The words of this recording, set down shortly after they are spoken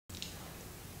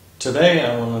Today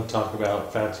I want to talk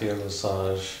about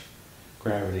Fatio-LeSage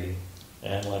gravity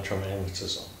and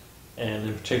electromagnetism, and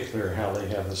in particular how they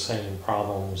have the same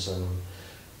problems and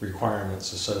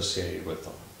requirements associated with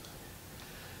them.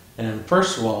 And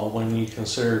first of all, when you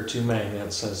consider two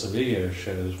magnets, as the video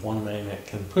shows, one magnet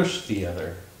can push the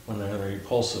other when they're in a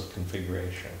repulsive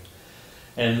configuration.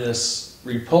 And this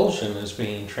repulsion is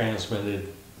being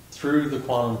transmitted through the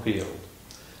quantum field.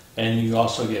 And you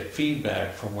also get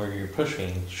feedback from where you're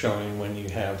pushing, showing when you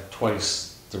have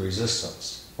twice the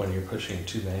resistance when you're pushing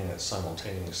two magnets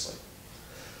simultaneously.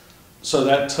 So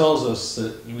that tells us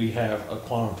that we have a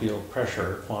quantum field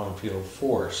pressure, a quantum field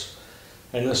force,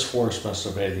 and this force must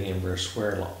obey the inverse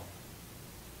square law.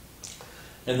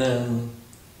 And then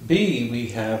B, we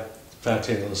have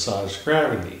Fatio-LeSage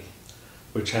gravity,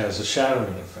 which has a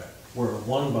shadowing effect, where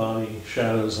one body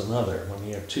shadows another. When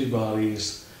you have two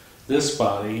bodies, this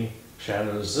body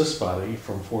shadows this body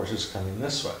from forces coming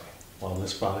this way, while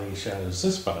this body shadows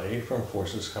this body from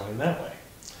forces coming that way.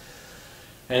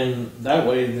 And that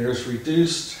way there's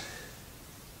reduced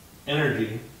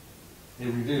energy, a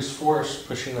reduced force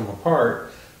pushing them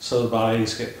apart, so the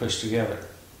bodies get pushed together.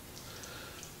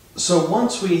 So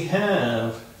once we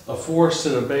have a force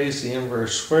that obeys the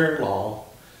inverse square law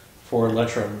for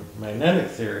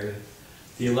electromagnetic theory,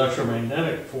 the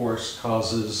electromagnetic force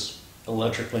causes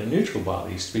electrically neutral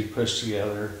bodies to be pushed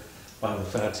together by the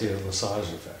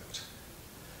Fatio-LeSage effect.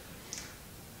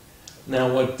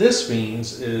 Now what this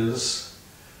means is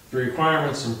the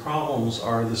requirements and problems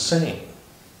are the same.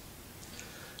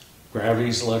 Gravity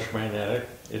is electromagnetic.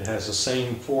 It has the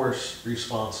same force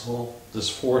responsible. This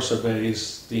force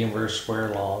obeys the inverse square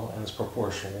law and is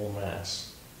proportional to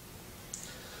mass.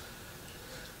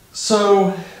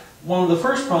 So one of the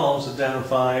first problems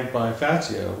identified by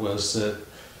Fatio was that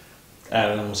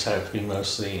atoms have to be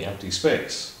mostly empty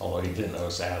space, although he didn't know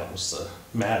it's atoms, the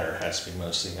matter has to be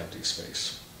mostly empty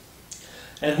space.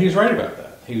 And he's right about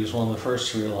that. He was one of the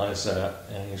first to realize that,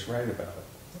 and he's right about it.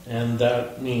 And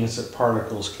that means that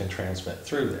particles can transmit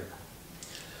through there.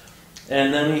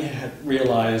 And then he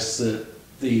realized that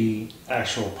the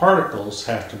actual particles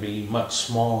have to be much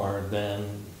smaller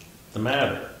than the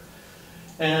matter.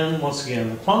 And once again,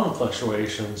 the quantum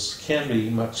fluctuations can be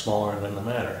much smaller than the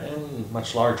matter, and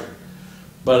much larger.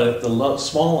 But at the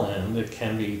small end, it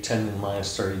can be 10 to the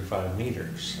minus 35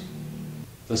 meters,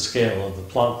 the scale of the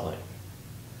Planck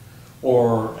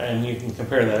length. And you can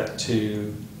compare that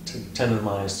to 10 to the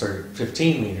minus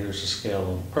 15 meters, the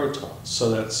scale of protons.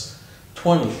 So that's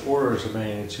 20 orders of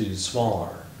magnitude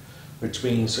smaller, which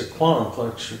means that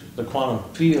the quantum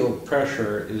field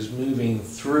pressure is moving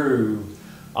through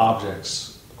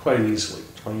objects quite easily.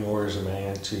 20 orders of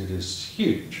magnitude is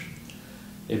huge.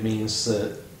 It means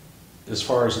that as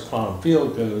far as the quantum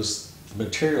field goes, the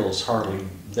material is hardly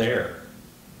there.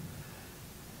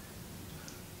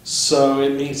 So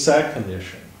it meets that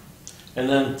condition. And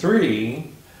then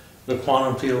 3, the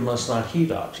quantum field must not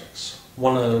heat objects.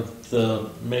 One of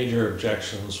the major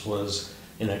objections was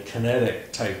in a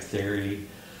kinetic type theory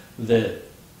that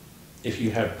if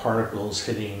you had particles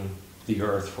hitting the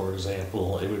Earth, for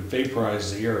example, it would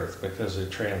vaporize the Earth because it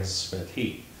transmits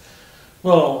heat.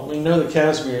 Well, we know that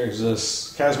Casimir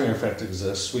effect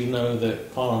exists. We know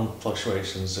that quantum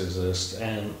fluctuations exist,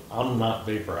 and I'm not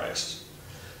vaporized.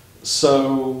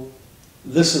 So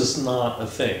this is not a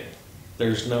thing.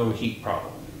 There's no heat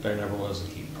problem. There never was a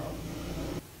heat problem.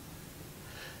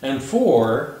 And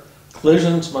 4,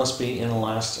 collisions must be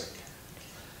inelastic.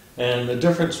 And the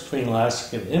difference between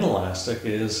elastic and inelastic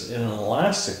is, in an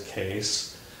elastic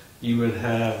case, you would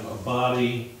have a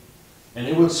body and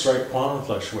it would strike quantum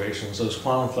fluctuations. Those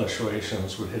quantum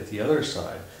fluctuations would hit the other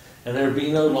side, and there would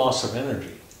be no loss of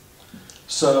energy.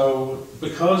 So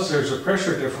because there's a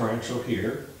pressure differential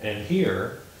here and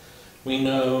here, we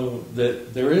know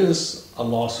that there is a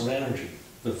loss of energy.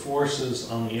 The forces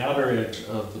on the outer edge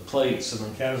of the plates in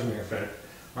the Casimir effect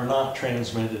are not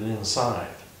transmitted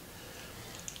inside.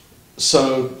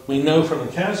 So we know from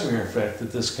the Casimir effect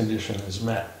that this condition is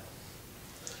met,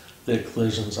 that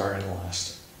collisions are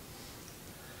inelastic.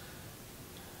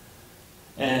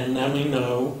 And then we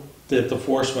know that the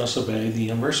force must obey the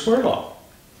inverse square law.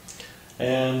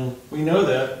 And we know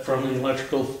that from the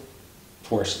electrical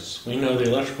forces. We know the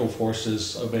electrical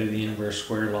forces obey the inverse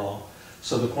square law.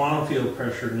 So the quantum field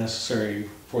pressure necessary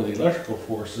for the electrical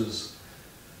forces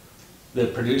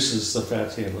that produces the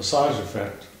Fatio-LeSage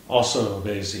effect also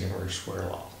obeys the inverse square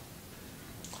law.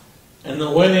 And the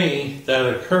way that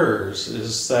occurs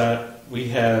is that we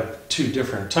have two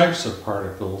different types of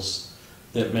particles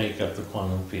that make up the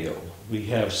quantum field. We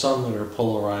have some that are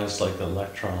polarized like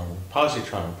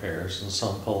electron-positron pairs, and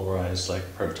some polarized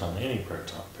like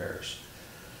proton-antiproton pairs.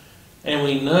 And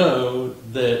we know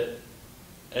that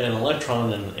an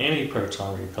electron and an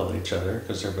antiproton repel each other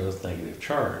because they're both negative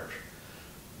charge.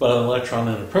 But an electron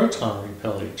and a proton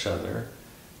repel each other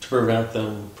to prevent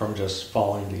them from just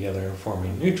falling together and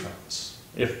forming neutrons.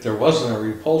 If there wasn't a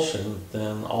repulsion,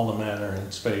 then all the matter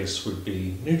in space would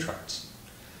be neutrons.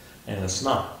 And it's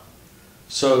not.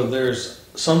 So there's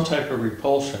some type of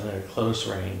repulsion at a close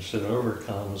range that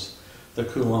overcomes the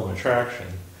Coulomb attraction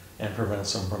and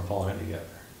prevents them from falling together.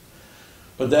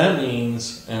 But that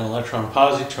means an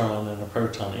electron-positron and a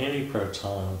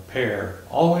proton-antiproton pair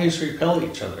always repel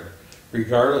each other,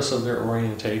 regardless of their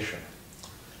orientation.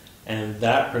 And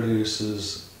that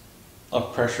produces a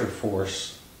pressure and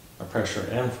force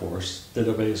that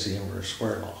obeys the inverse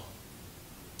square law.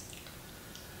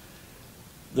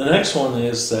 The next one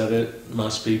is that it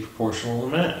must be proportional to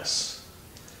mass.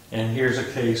 And here's a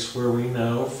case where we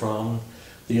know from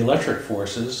the electric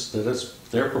forces that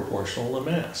they're proportional to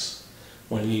mass.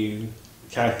 When you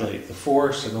calculate the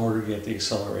force in order to get the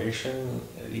acceleration,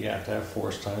 you have to have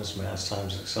force times mass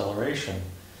times acceleration.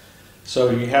 So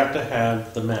you have to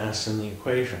have the mass in the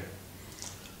equation.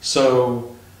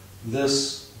 So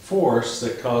this force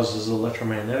that causes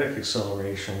electromagnetic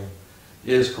acceleration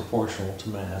is proportional to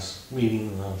mass,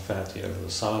 meeting the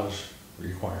Fatio-LeSage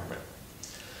requirement.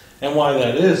 And why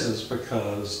that is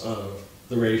because of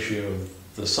the ratio of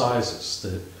the sizes,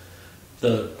 that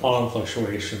the quantum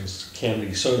fluctuations can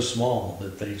be so small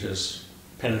that they just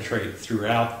penetrate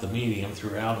throughout the medium,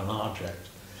 throughout an object,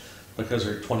 because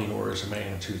they're 20 orders of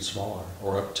magnitude smaller,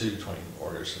 or up to 20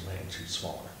 orders of magnitude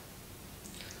smaller.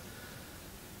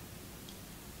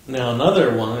 Now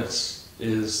another one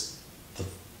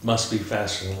must be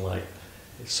faster than light.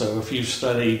 So if you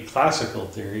study classical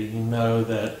theory, you know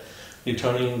that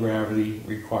Newtonian gravity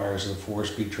requires the force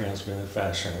be transmitted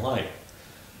faster than light.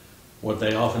 What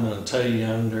they often don't tell you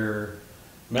under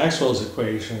Maxwell's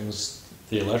equations,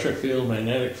 the electric field,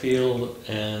 magnetic field,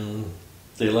 and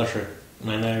the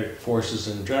electromagnetic forces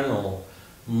in general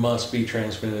must be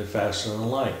transmitted faster than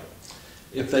light.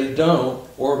 If they don't,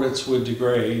 orbits would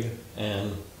degrade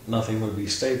and nothing would be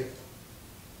stable,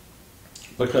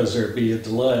 because there'd be a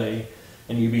delay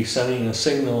and you'd be sending a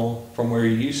signal from where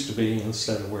you used to be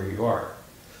instead of where you are.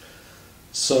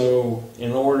 So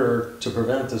in order to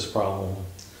prevent this problem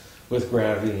with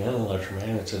gravity and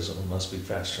electromagnetism, it must be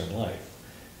faster than light.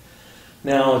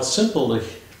 Now it's simple to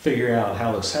figure out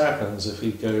how this happens if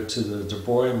you go to the de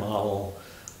Broglie model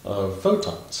of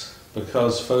photons,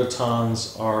 because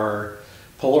photons are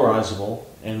polarizable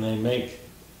and they make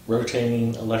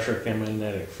rotating electric and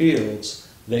magnetic fields.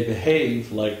 They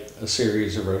behave like a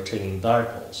series of rotating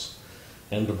dipoles.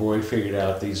 And de Broglie figured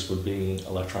out these would be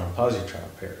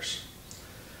electron-positron pairs.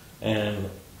 And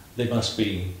they must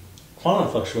be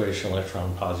quantum fluctuation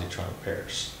electron-positron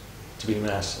pairs to be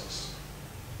massless.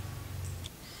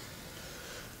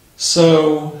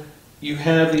 So you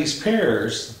have these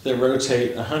pairs that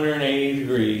rotate 180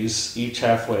 degrees each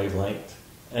half wavelength,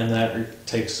 and that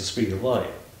takes the speed of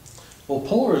light. Well,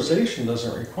 polarization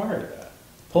doesn't require that.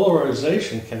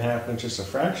 Polarization can happen just a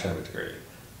fraction of a degree.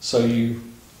 So you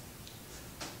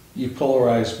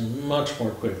polarize much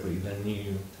more quickly than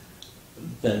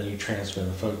you transmit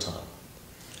a photon.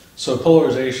 So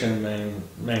polarization and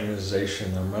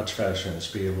magnetization are much faster than the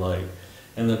speed of light.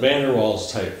 And the van der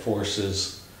Waals type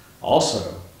forces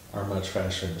also are much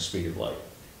faster than the speed of light.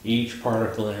 Each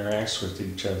particle interacts with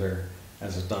each other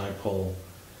as a dipole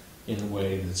in a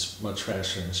way that's much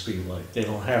faster than the speed of light. They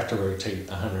don't have to rotate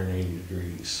 180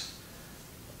 degrees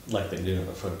like they do in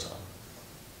a photon.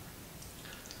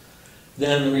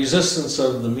 Then the resistance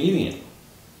of the medium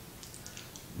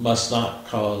must not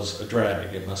cause a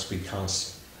drag. It must be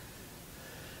constant.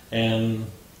 And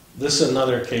this is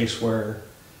another case where,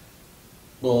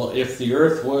 well, if the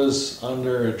Earth was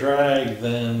under a drag,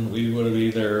 then we would have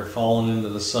either fallen into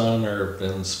the sun or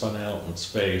been spun out in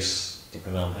space,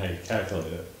 depending on how you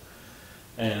calculate it.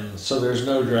 And so there's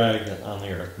no drag on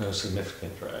the Earth, no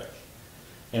significant drag.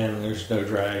 And there's no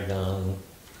drag on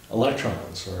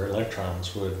electrons, or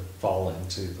electrons would fall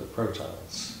into the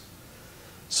protons.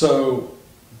 So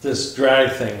this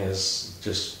drag thing is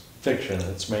just fiction.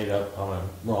 It's made up on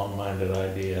a wrong-minded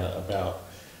idea about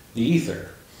the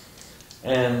ether.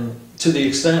 And to the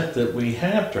extent that we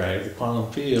have drag, the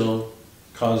quantum field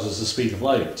causes the speed of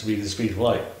light to be the speed of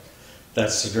light.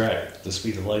 That's the drag, the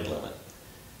speed of light limit.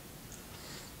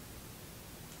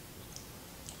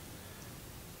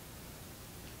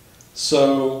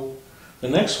 So the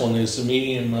next one is the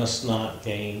medium must not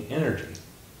gain energy.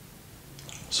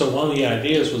 So one of the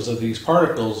ideas was that these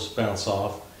particles bounce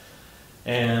off,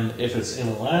 and if it's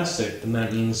inelastic, then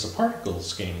that means the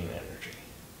particle's gaining energy.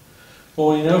 Well,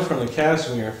 we know from the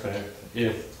Casimir effect,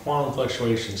 if quantum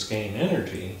fluctuations gain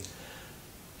energy,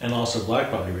 and also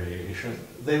blackbody radiation,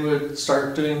 they would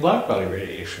start doing blackbody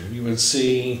radiation. You would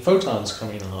see photons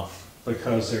coming off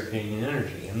because they're gaining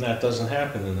energy, and that doesn't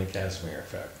happen in the Casimir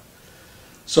effect.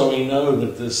 So we know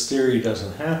that this theory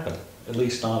doesn't happen, at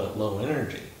least not at low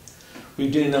energy. We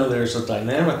do know there's a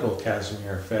dynamical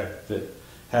Casimir effect that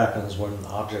happens when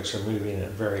objects are moving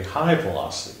at very high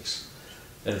velocities.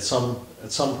 At some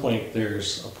point,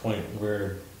 there's a point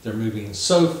where they're moving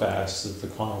so fast that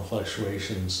the quantum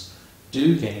fluctuations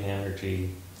do gain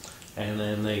energy, and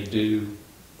then they do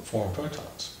form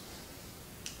photons.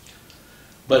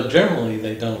 But generally,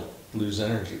 they don't lose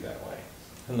energy that way,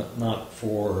 and not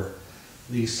for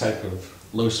these type of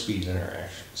low-speed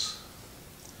interactions.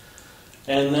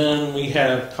 And then we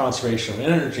have conservation of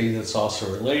energy that's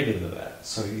also related to that.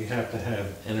 So you have to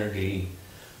have energy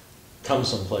come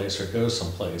someplace or go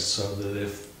someplace, so that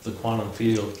if the quantum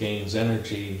field gains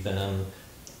energy, then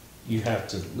you have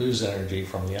to lose energy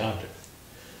from the object.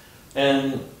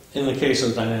 And in the case of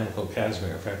the dynamical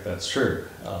Casimir effect, that's true.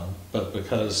 But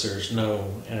because there's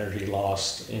no energy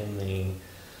lost in the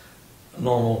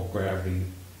normal gravity,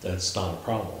 that's not a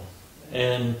problem.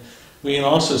 And we can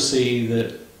also see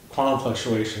that quantum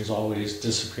fluctuations always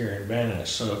disappear and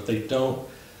vanish. So if they don't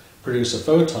produce a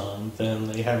photon, then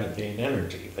they haven't gained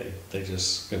energy. They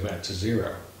just go back to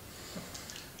zero.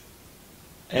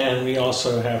 And we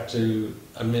also have to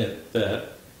admit that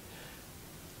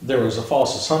there was a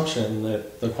false assumption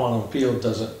that the quantum field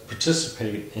doesn't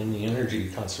participate in the energy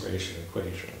conservation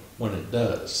equation. When it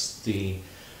does, the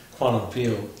quantum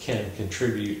field can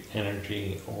contribute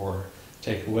energy or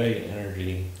take away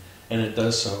energy, and it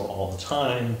does so all the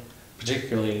time,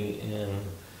 particularly in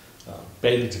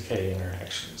beta decay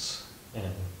interactions.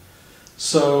 And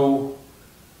so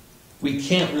we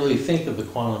can't really think of the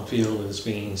quantum field as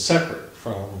being separate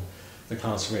from the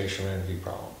conservation of energy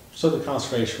problem. So the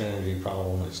conservation of energy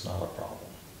problem is not a problem.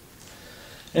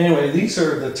 Anyway, these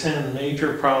are the 10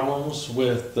 major problems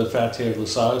with the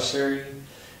Fatio-LeSage theory.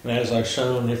 And as I've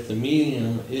shown, if the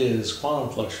medium is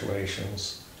quantum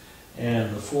fluctuations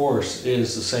and the force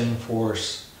is the same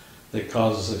force that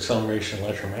causes acceleration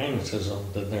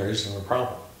electromagnetism, then there isn't a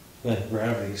problem. Then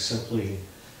gravity simply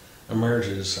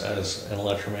emerges as an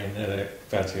electromagnetic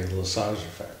Fatio-LeSage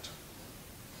effect.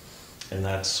 And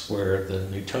that's where the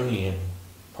Newtonian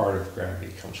part of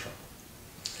gravity comes from.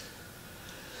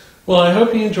 Well, I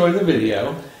hope you enjoyed the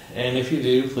video, and if you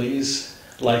do, please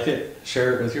like it,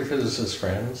 share it with your physicist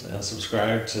friends, and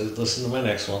subscribe to listen to my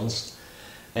next ones.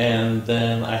 And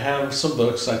then I have some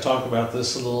books. I talk about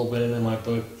this a little bit in my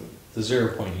book, The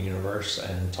Zero-Point Universe,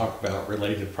 and talk about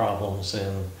related problems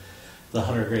in the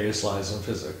 100 Greatest Lies in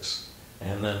Physics.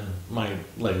 And then my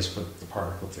latest book, the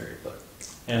Particle Theory book.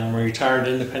 And I'm a retired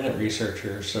independent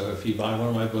researcher, so if you buy one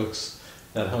of my books,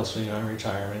 that helps me in my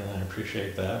retirement, and I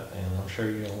appreciate that. And I'm sure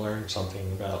you're going to learn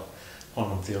something about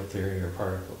quantum field theory or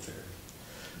particle theory.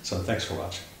 So thanks for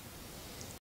watching.